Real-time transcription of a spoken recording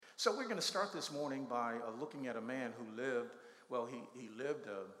So we're going to start this morning by looking at a man who lived, well, he lived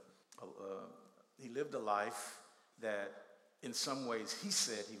a life that in some ways he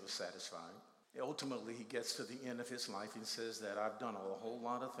said he was satisfied. Ultimately, he gets to the end of his life and says that I've done a whole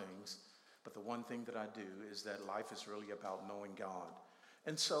lot of things, but the one thing that I do is that life is really about knowing God.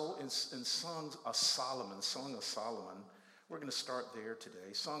 And so in Song of Solomon, we're going to start there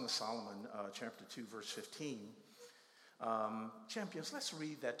today. Song of Solomon, chapter 2, verse 15. Champions, let's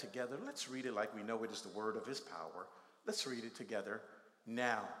read that together. Let's read it like we know it is the word of his power. Let's read it together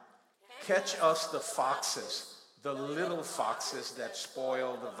now. Catch us the foxes, the little foxes that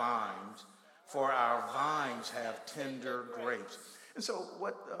spoil the vines, for our vines have tender grapes. And so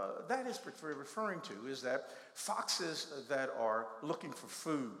what that is referring to is that foxes that are looking for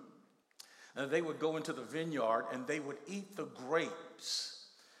food, they would go into the vineyard and they would eat the grapes.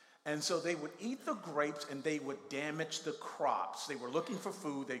 And so they would eat the grapes and they would damage the crops. They were looking for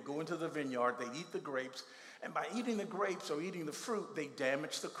food. They'd go into the vineyard. They'd eat the grapes. And by eating the grapes or eating the fruit, they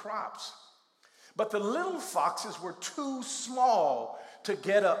damaged the crops. But the little foxes were too small to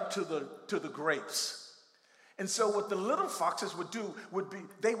get up to the grapes. And so what the little foxes would do would be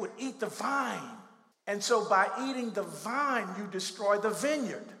they would eat the vine. And so by eating the vine, you destroy the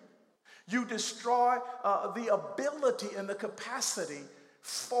vineyard. You destroy the ability and the capacity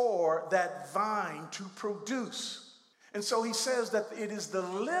for that vine to produce. And so he says that it is the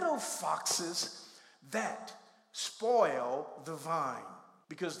little foxes that spoil the vine,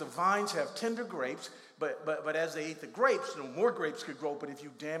 because the vines have tender grapes, but as they eat the grapes, more grapes could grow. But if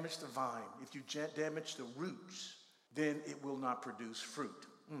you damage the vine, if you damage the roots, then it will not produce fruit.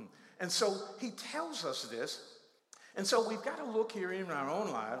 And so he tells us this. And so we've got to look here in our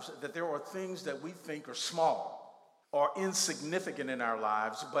own lives that there are things that we think are small or insignificant in our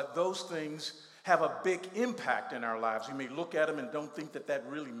lives, but those things have a big impact in our lives. We may look at them and don't think that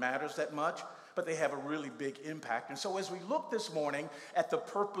really matters that much, but they have a really big impact. And so as we look this morning at the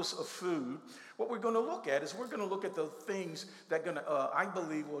purpose of food, what we're going to look at is we're going to look at the things that I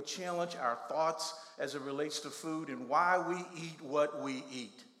believe will challenge our thoughts as it relates to food and why we eat what we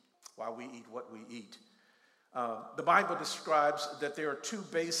eat. Why we eat what we eat. The Bible describes that there are two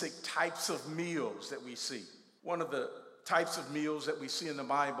basic types of meals that we see. One of the types of meals that we see in the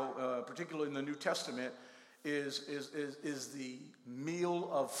Bible, particularly in the New Testament, is the meal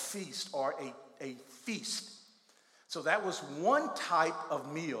of feast or a feast. So that was one type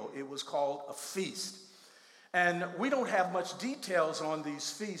of meal. It was called a feast. And we don't have much details on these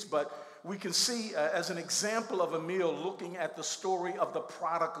feasts, but we can see as an example of a meal looking at the story of the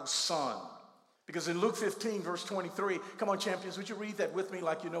prodigal son. Because in Luke 15, verse 23, come on, champions, would you read that with me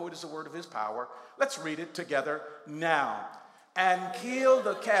like you know it is the word of his power? Let's read it together now. And kill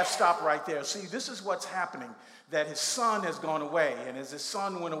the calf. Stop right there. See, this is what's happening, that his son has gone away. And as his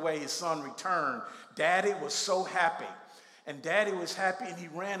son went away, his son returned. Daddy was so happy. And daddy was happy, and he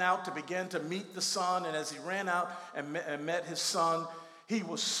ran out to begin to meet the son. And as he ran out and met his son, he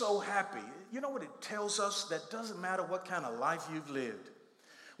was so happy. You know what it tells us? That doesn't matter what kind of life you've lived.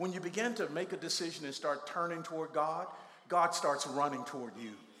 When you begin to make a decision and start turning toward God, God starts running toward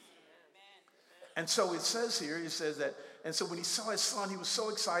you. And so it says here, it says that, and so when he saw his son, he was so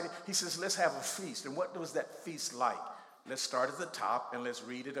excited. He says, let's have a feast. And what was that feast like? Let's start at the top and let's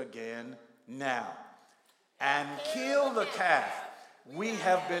read it again now. And kill the calf. We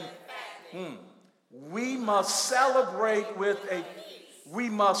have been, we must celebrate with we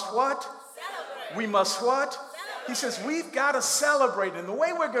must what? We must what? He says, we've got to celebrate. And the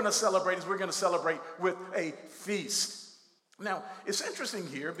way we're going to celebrate is we're going to celebrate with a feast. Now, it's interesting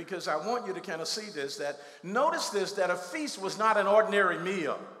here because I want you to kind of see this, that notice this, that a feast was not an ordinary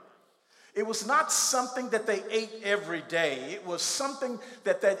meal. It was not something that they ate every day. It was something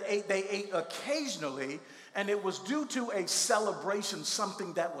that they ate occasionally, and it was due to a celebration,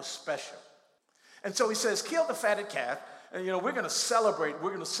 something that was special. And so he says, kill the fatted calf. And, we're going to celebrate.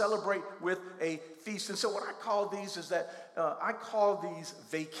 We're going to celebrate with a feast. And so what I call these is that I call these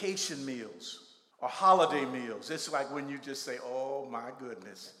vacation meals or holiday meals. It's like when you just say, oh, my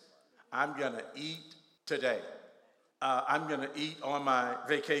goodness, I'm going to eat today. I'm going to eat on my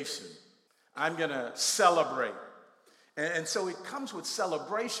vacation. I'm going to celebrate. And so it comes with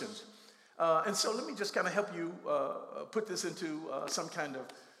celebrations. And so let me just kind of help you put this into some kind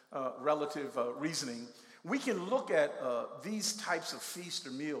of relative reasoning. We can look at these types of feasts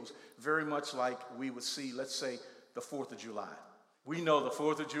or meals very much like we would see, let's say, the 4th of July. We know the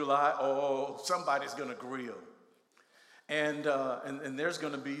 4th of July, somebody's going to grill. And there's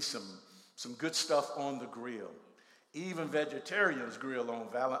going to be some good stuff on the grill. Even vegetarians grill on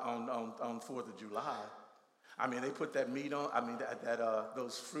 4th of July. I mean, they put that meat on,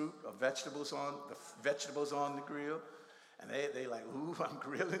 those fruit or vegetables on, vegetables on the grill, and they like, ooh, I'm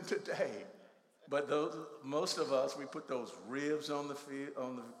grilling today. But most of us, we put those ribs on the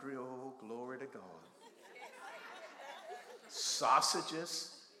grill. Oh, glory to God.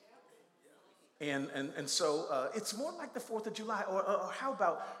 Sausages. And so it's more like the 4th of July. Or how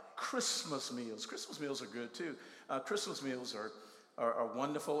about Christmas meals? Christmas meals are good too. Christmas meals are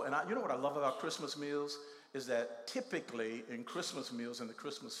wonderful. And you know what I love about Christmas meals is that typically in Christmas meals and the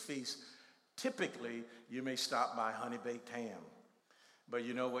Christmas feast, typically you may stop by honey baked ham. But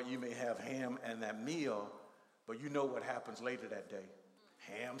you know what? You may have ham and that meal, but you know what happens later that day.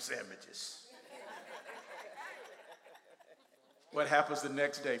 Ham sandwiches. What happens the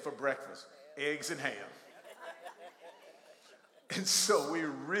next day for breakfast? Eggs and ham. And so we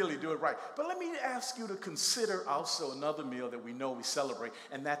really do it right. But let me ask you to consider also another meal that we know we celebrate,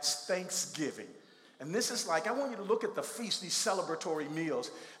 and that's Thanksgiving. And this is like, I want you to look at the feast, these celebratory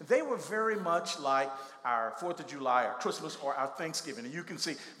meals. They were very much like our 4th of July, our Christmas, or our Thanksgiving. And you can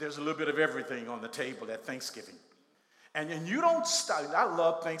see there's a little bit of everything on the table at Thanksgiving. And you don't stop. I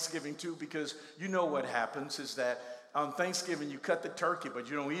love Thanksgiving too, because you know what happens is that on Thanksgiving you cut the turkey, but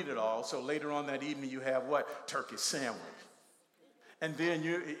you don't eat it all. So later on that evening you have what? Turkey sandwich. And then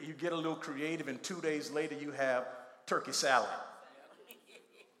you get a little creative, and 2 days later you have turkey salad.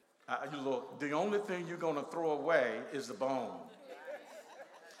 The only thing you're going to throw away is the bone.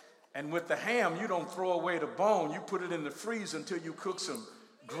 And with the ham, you don't throw away the bone. You put it in the freezer until you cook some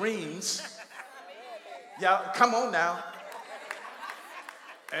greens. Yeah, come on now.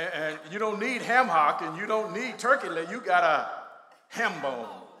 And you don't need ham hock, and you don't need turkey leg. You got a ham bone.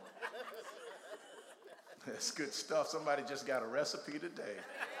 That's good stuff. Somebody just got a recipe today.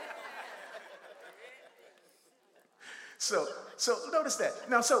 So notice that.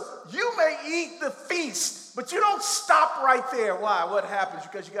 Now, so you may eat the feast, but you don't stop right there. Why? What happens?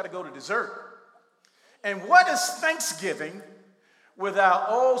 Because you got to go to dessert. And what is Thanksgiving without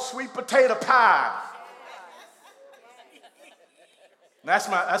old sweet potato pie? That's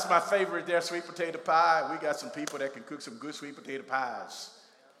my favorite there, sweet potato pie. We got some people that can cook some good sweet potato pies.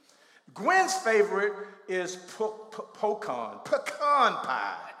 Gwen's favorite is pecan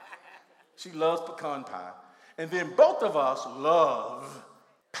pie. She loves pecan pie. And then both of us love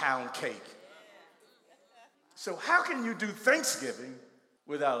pound cake. So how can you do Thanksgiving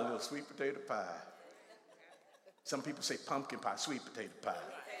without a little sweet potato pie? Some people say pumpkin pie, sweet potato pie.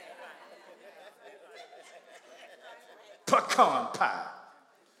 Pecan pie.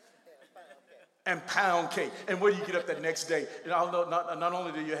 And pound cake. And what do you get up that next day? Not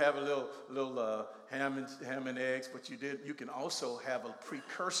only do you have a little ham and eggs, but you can also have a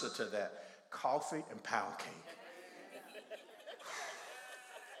precursor to that. Coffee and pound cake.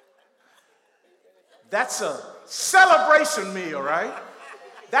 That's a celebration meal, right?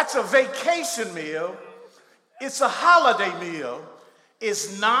 That's a vacation meal. It's a holiday meal.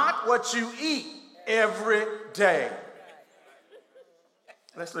 It's not what you eat every day.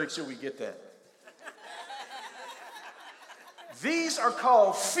 Let's make sure we get that. These are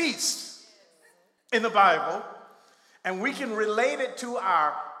called feasts in the Bible, and we can relate it to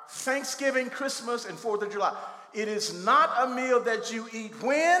our Thanksgiving, Christmas, and 4th of July. It is not a meal that you eat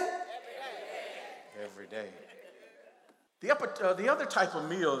when? Every day. The other type of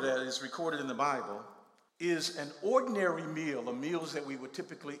meal that is recorded in the Bible is an ordinary meal, the meals that we would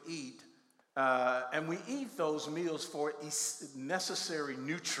typically eat. And we eat those meals for necessary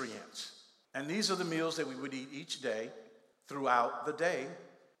nutrients. And these are the meals that we would eat each day throughout the day.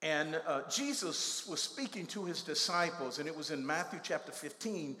 And Jesus was speaking to his disciples, and it was in Matthew chapter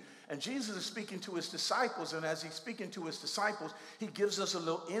 15. And Jesus is speaking to his disciples, and as he's speaking to his disciples, he gives us a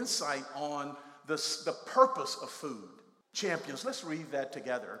little insight on the purpose of food. Champions, let's read that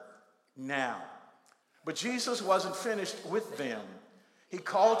together now. But Jesus wasn't finished with them. He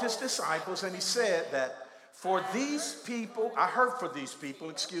called his disciples, and he said that for these people,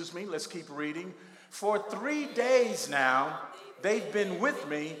 let's keep reading. For 3 days now, they've been with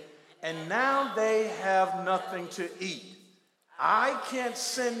me, and now they have nothing to eat. I can't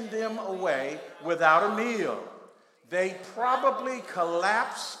send them away without a meal. They probably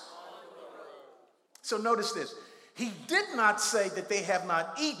collapse. So notice this. He did not say that they have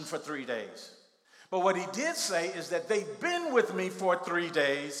not eaten for 3 days. But what he did say is that they've been with me for 3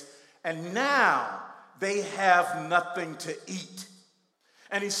 days, and now they have nothing to eat.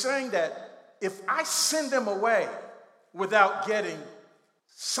 And he's saying that if I send them away without getting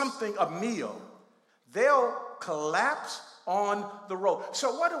a meal, they'll collapse on the road.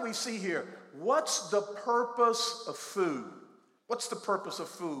 So what do we see here? What's the purpose of food? What's the purpose of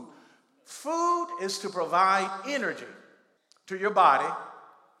food? Food is to provide energy to your body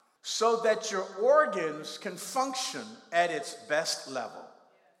so that your organs can function at its best level.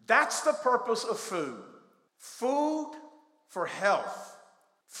 That's the purpose of food. Food for health.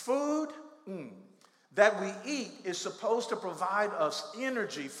 Food that we eat is supposed to provide us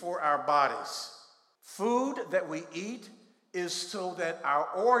energy for our bodies. Food that we eat is so that our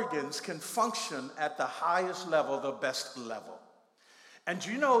organs can function at the highest level, the best level. And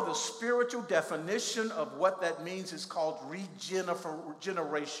you know the spiritual definition of what that means is called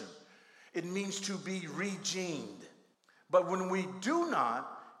regeneration. It means to be regened. But when we do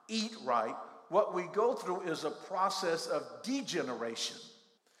not eat right, what we go through is a process of degeneration,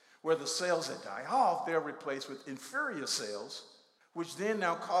 where the cells that die off, they're replaced with inferior cells, which then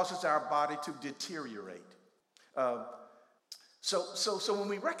now causes our body to deteriorate. So when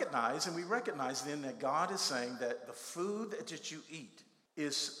we recognize then that God is saying that the food that you eat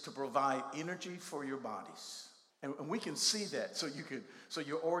is to provide energy for your bodies. And we can see that so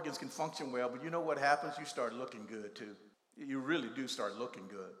your organs can function well, but you know what happens? You start looking good too. You really do start looking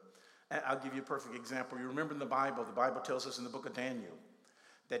good. And I'll give you a perfect example. You remember in the Bible tells us in the book of Daniel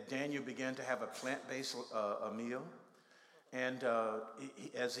that Daniel began to have a plant-based meal. And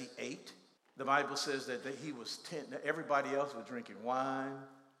as he ate, the Bible says that he was everybody else was drinking wine.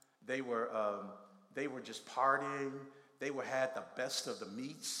 They were just partying. They had the best of the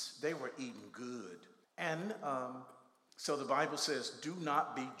meats. They were eating good. And so the Bible says, do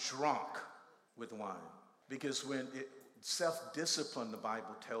not be drunk with wine. Because self-discipline, the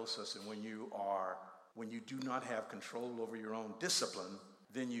Bible tells us, and when you do not have control over your own discipline,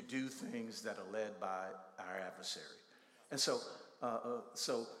 then you do things that are led by our adversary. And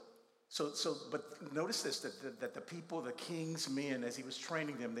but notice this, that the people, the king's men, as he was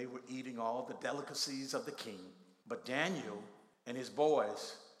training them, they were eating all the delicacies of the king. But Daniel and his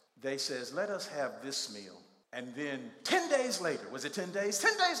boys, they says, let us have this meal. And then 10 days later, was it 10 days?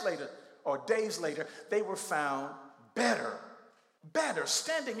 10 days later, or days later, they were found better,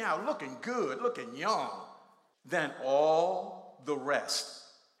 standing out, looking good, looking young than all the rest.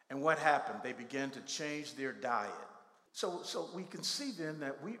 And what happened? They began to change their diet. So we can see then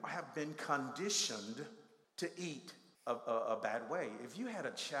that we have been conditioned to eat a bad way. If you had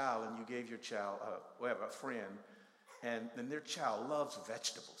a child and you gave your child, a friend, and their child loves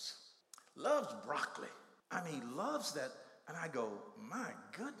vegetables, loves broccoli, loves that, and I go, my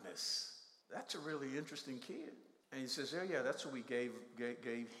goodness, that's a really interesting kid. And he says, yeah, that's what we gave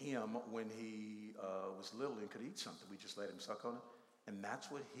him when he was little and could eat something. We just let him suck on it. And that's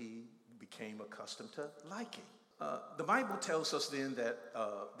what he became accustomed to liking. The Bible tells us then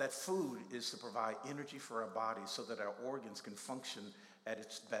that food is to provide energy for our bodies so that our organs can function at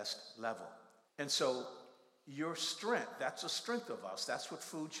its best level. And so your strength, that's a strength of us. That's what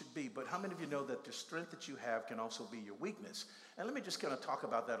food should be. But how many of you know that the strength that you have can also be your weakness? And let me just kind of talk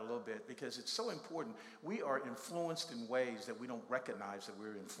about that a little bit because it's so important. We are influenced in ways that we don't recognize that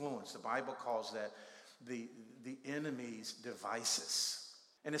we're influenced. The Bible calls that the enemy's devices.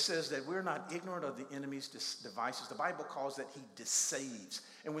 And it says that we're not ignorant of the enemy's devices. The Bible calls that he deceives.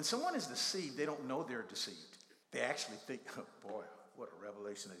 And when someone is deceived, they don't know they're deceived. They actually think, oh boy, what a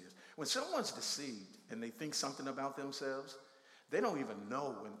revelation it is. When someone's deceived and they think something about themselves, they don't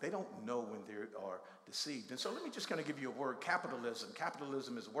know when they are deceived. And so let me just kind of give you a word, capitalism.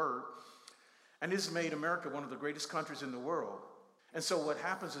 Capitalism is a word, and it's made America one of the greatest countries in the world. And so what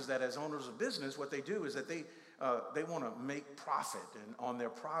happens is that as owners of business, what they do is that they want to make profit on their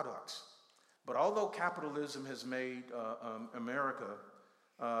products. But although capitalism has made America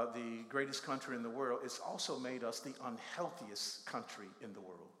the greatest country in the world, it's also made us the unhealthiest country in the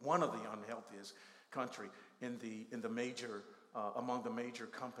world. One of the unhealthiest country in the major among the major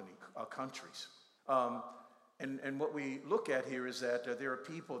countries. And what we look at here is that there are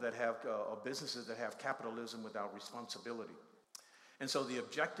people that have businesses that have capitalism without responsibility. And so the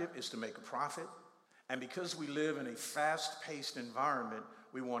objective is to make a profit. And because we live in a fast-paced environment,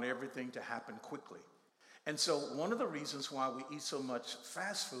 we want everything to happen quickly. And so one of the reasons why we eat so much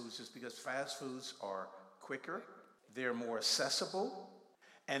fast foods is because fast foods are quicker, they're more accessible,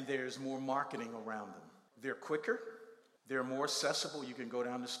 and there's more marketing around them. They're quicker, they're more accessible. You can go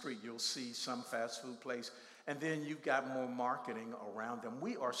down the street, you'll see some fast food place, and then you've got more marketing around them.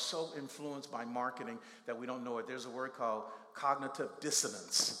 We are so influenced by marketing that we don't know it. There's a word called cognitive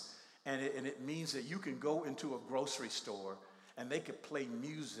dissonance, and it means that you can go into a grocery store and they could play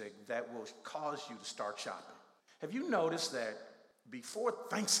music that will cause you to start shopping. Have you noticed that before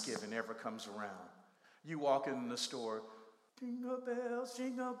Thanksgiving ever comes around, you walk in the store, jingle bells,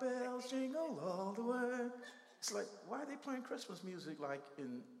 jingle all the way. It's like, why are they playing Christmas music like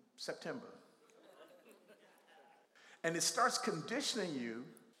in September. And it starts conditioning you.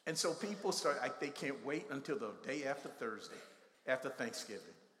 And so people they can't wait until the day after Thursday, after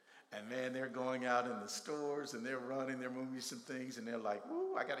Thanksgiving. And man, they're going out in the stores and they're running their movies and things. And they're like,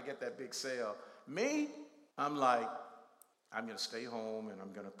 woo, I got to get that big sale. Me, I'm like, I'm going to stay home and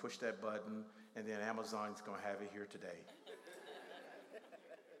I'm going to push that button. And then Amazon's going to have it here today.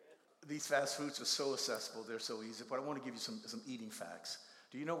 These fast foods are so accessible. They're so easy. But I want to give you some eating facts.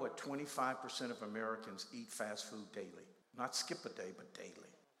 Do you know what 25% of Americans eat fast food daily? Not skip a day, but daily.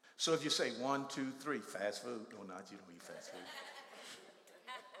 So if you say 1, 2, 3, fast food. No, not you don't eat fast food.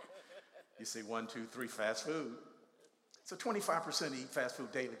 You say 1, 2, 3, fast food. So 25% eat fast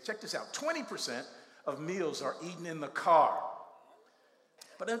food daily. Check this out. 20% of meals are eaten in the car.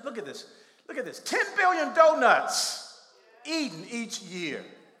 But then look at this. Look at this. 10 billion donuts eaten each year.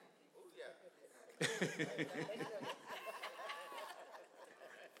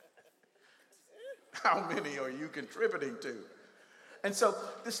 How many are you contributing to? And so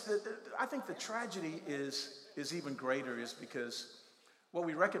I think the tragedy is even greater is because what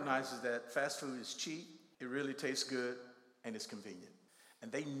we recognize is that fast food is cheap, it really tastes good, and it's convenient.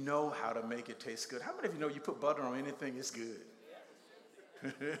 And they know how to make it taste good. How many of you know you put butter on anything, it's good?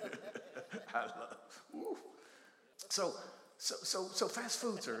 I love. Woo. So fast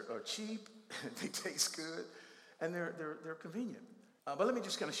foods are cheap, they taste good, and they're convenient. But let me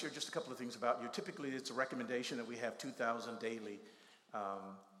just kind of share just a couple of things about you. Typically, it's a recommendation that we have 2,000 daily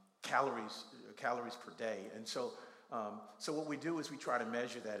calories per day. And so what we do is we try to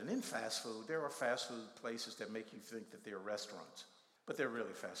measure that. And in fast food, there are fast food places that make you think that they're restaurants, but they're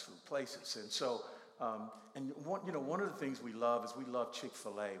really fast food places. And so, one of the things we love is we love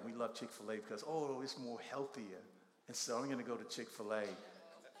Chick-fil-A. We love Chick-fil-A because, it's more healthier. And so I'm going to go to Chick-fil-A.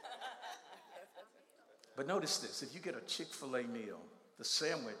 But notice this, if you get a Chick-fil-A meal, the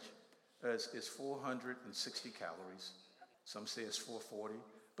sandwich is 460 calories. Some say it's 440.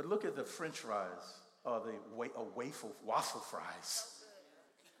 But look at the French fries, or waffle fries.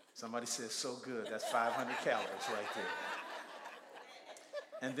 Somebody says so good, that's 500 calories right there.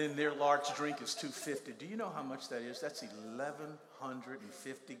 And then their large drink is 250. Do you know how much that is? That's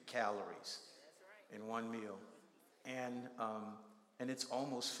 1,150 calories in one meal. And it's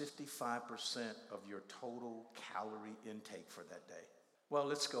almost 55% of your total calorie intake for that day. Well,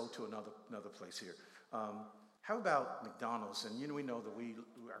 let's go to another place here. How about McDonald's? And we know that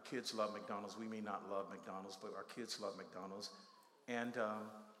our kids love McDonald's. We may not love McDonald's, but our kids love McDonald's. And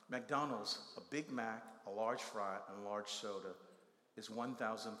McDonald's, a Big Mac, a large fry, and a large soda is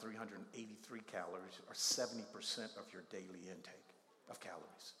 1,383 calories, or 70% of your daily intake of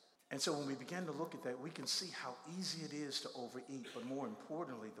calories. And so when we begin to look at that, we can see how easy it is to overeat. But more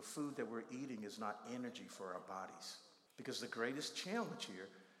importantly, the food that we're eating is not energy for our bodies. Because the greatest challenge here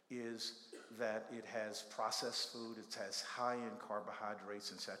is that it has processed food, it has high in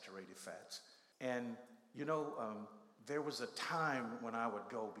carbohydrates and saturated fats. And there was a time when I would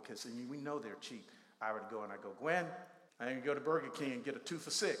go, because we know they're cheap, I would go and I'd go, Gwen, I'm going to go to Burger King and get a 2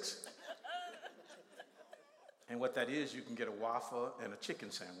 for $6. And what that is, you can get a waffle and a chicken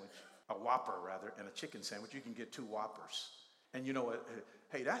sandwich, a Whopper rather, and a chicken sandwich. You can get 2 Whoppers. And you know what?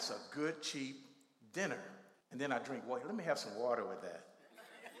 Hey, that's a good, cheap dinner. And then I drink water. Let me have some water with that.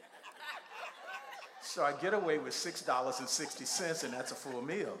 So I get away with $6.60, and that's a full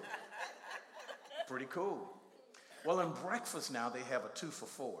meal. Pretty cool. Well, in breakfast now, they have a 2 for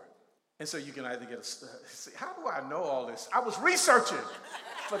 $4. And so you can either get see, how do I know all this? I was researching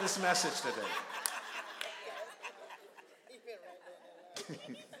for this message today.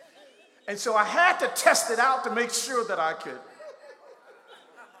 And so I had to test it out to make sure that I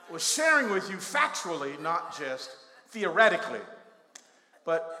was sharing with you factually, not just theoretically.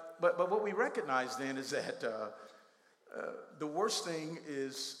 But what we recognize then is that the worst thing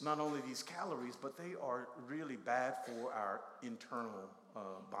is not only these calories, but they are really bad for our internal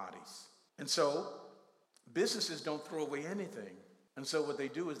bodies. And so businesses don't throw away anything. And so what they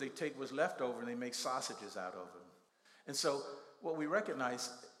do is they take what's left over and they make sausages out of them. And so what we recognize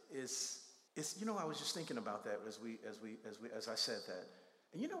is I was just thinking about that as I said that.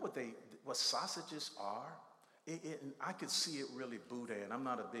 And you know what sausages are? I could see it really boudin. I'm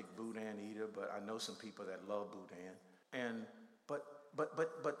not a big boudin eater, but I know some people that love boudin.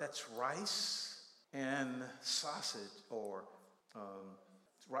 But that's rice and sausage, or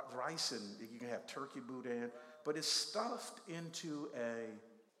rice, and you can have turkey boudin, but it's stuffed into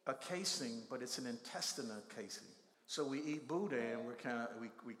a casing, but it's an intestinal casing. So we eat boudin,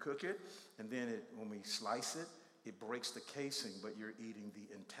 we cook it, and then when we slice it, it breaks the casing, but you're eating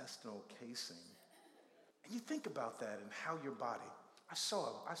the intestinal casing. And you think about that and how your body, I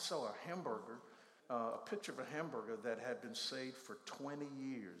saw a hamburger, a picture of a hamburger that had been saved for 20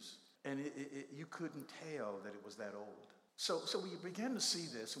 years. And you couldn't tell that it was that old. So we began to see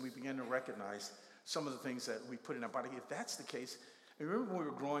this, and we began to recognize some of the things that we put in our body. If that's the case, and remember when we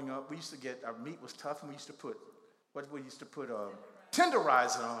were growing up, we used to get, our meat was tough, and we used to put,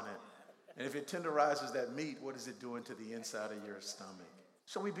 tenderizer on it. And if it tenderizes that meat, what is it doing to the inside of your stomach?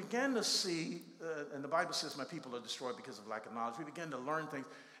 So we began to see, and the Bible says my people are destroyed because of lack of knowledge. We began to learn things,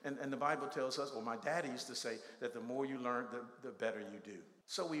 and the Bible tells us, well, my daddy used to say that the more you learn, the better you do.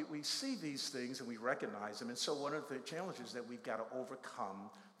 So we see these things and we recognize them. And so one of the challenges that we've got to overcome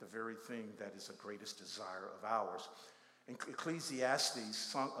the very thing that is the greatest desire of ours. In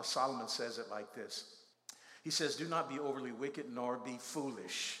Ecclesiastes, Solomon says it like this. He says, do not be overly wicked nor be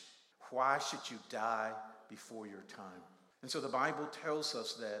foolish. Why should you die before your time? And so the Bible tells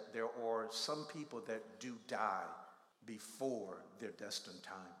us that there are some people that do die before their destined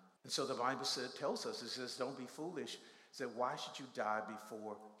time. And so the Bible tells us, it says, don't be foolish. It said, why should you die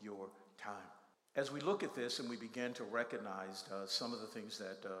before your time? As we look at this and we begin to recognize some of the things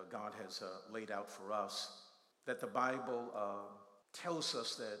that God has laid out for us, that the Bible tells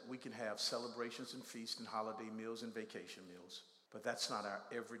us that we can have celebrations and feasts and holiday meals and vacation meals, but that's not our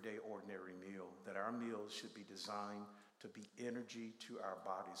everyday ordinary meal, that our meals should be designed to be energy to our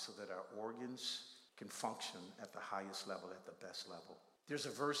bodies so that our organs can function at the highest level, at the best level. There's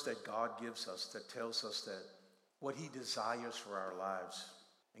a verse that God gives us that tells us that what he desires for our lives.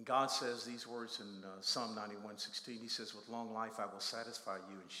 And God says these words in Psalm 91:16. He says, with long life I will satisfy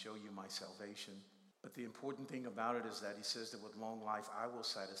you and show you my salvation. But the important thing about it is that he says that with long life I will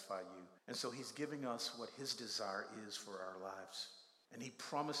satisfy you. And so he's giving us what his desire is for our lives. And he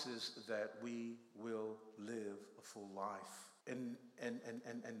promises that we will live a full life. And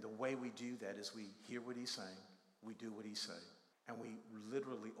the way we do that is we hear what he's saying, we do what he's saying, and we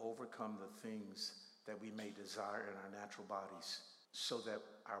literally overcome the things that we may desire in our natural bodies so that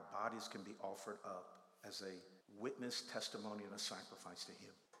our bodies can be offered up as a witness, testimony, and a sacrifice to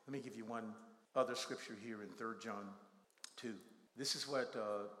him. Let me give you one other scripture here in 3 John 2. This is what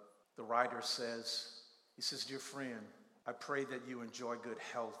the writer says. He says, dear friend, I pray that you enjoy good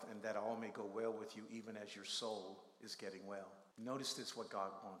health and that all may go well with you even as your soul is getting well. Notice this, what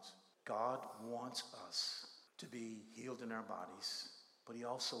God wants. God wants us to be healed in our bodies, but he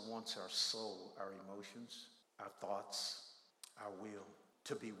also wants our soul, our emotions, our thoughts, our will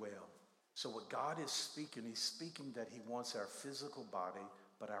to be well. So what God is speaking, he's speaking that he wants our physical body,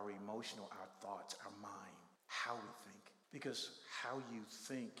 but our emotional, our thoughts, our mind, how we think. Because how you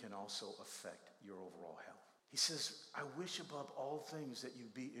think can also affect your overall health. He says, I wish above all things that you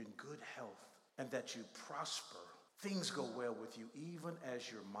be in good health and that you prosper. Things go well with you, even as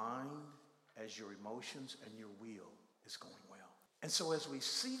your mind, as your emotions, and your will is going well. And so as we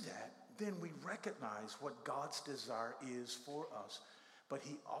see that, then we recognize what God's desire is for us. But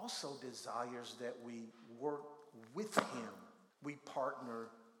he also desires that we work with him. We partner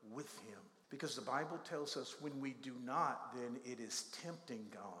with him. Because the Bible tells us when we do not, then it is tempting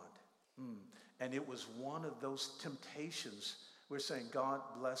God. And it was one of those temptations. We're saying, God,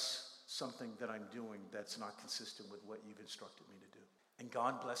 bless something that I'm doing that's not consistent with what you've instructed me to do. And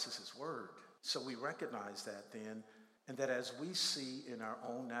God blesses his word. So we recognize that then, and that as we see in our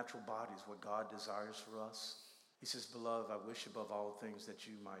own natural bodies what God desires for us, he says, beloved, I wish above all things that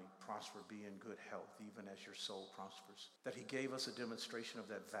you might prosper, be in good health, even as your soul prospers. That he gave us a demonstration of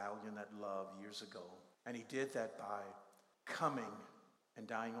that value and that love years ago. And he did that by coming and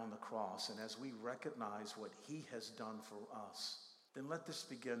dying on the cross. And as we recognize what he has done for us, then let this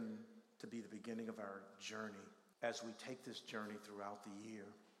begin to be the beginning of our journey as we take this journey throughout the year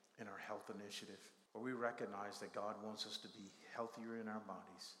in our health initiative, where we recognize that God wants us to be healthier in our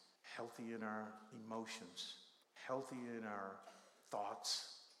bodies, healthy in our emotions, healthy in our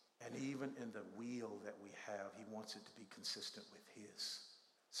thoughts, and even in the will that we have. He wants it to be consistent with his.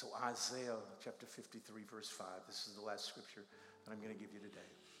 So Isaiah chapter 53 verse 5, this is the last scripture that I'm going to give you today.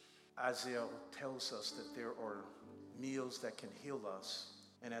 Isaiah tells us that there are meals that can heal us,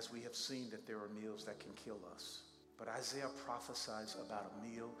 and as we have seen that there are meals that can kill us. But Isaiah prophesies about a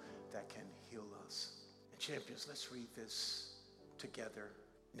meal that can heal us. And champions, let's read this together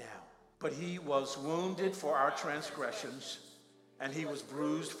now. But he was wounded for our transgressions, and he was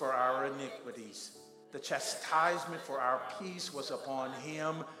bruised for our iniquities. The chastisement for our peace was upon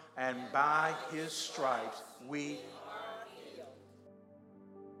him, and by his stripes we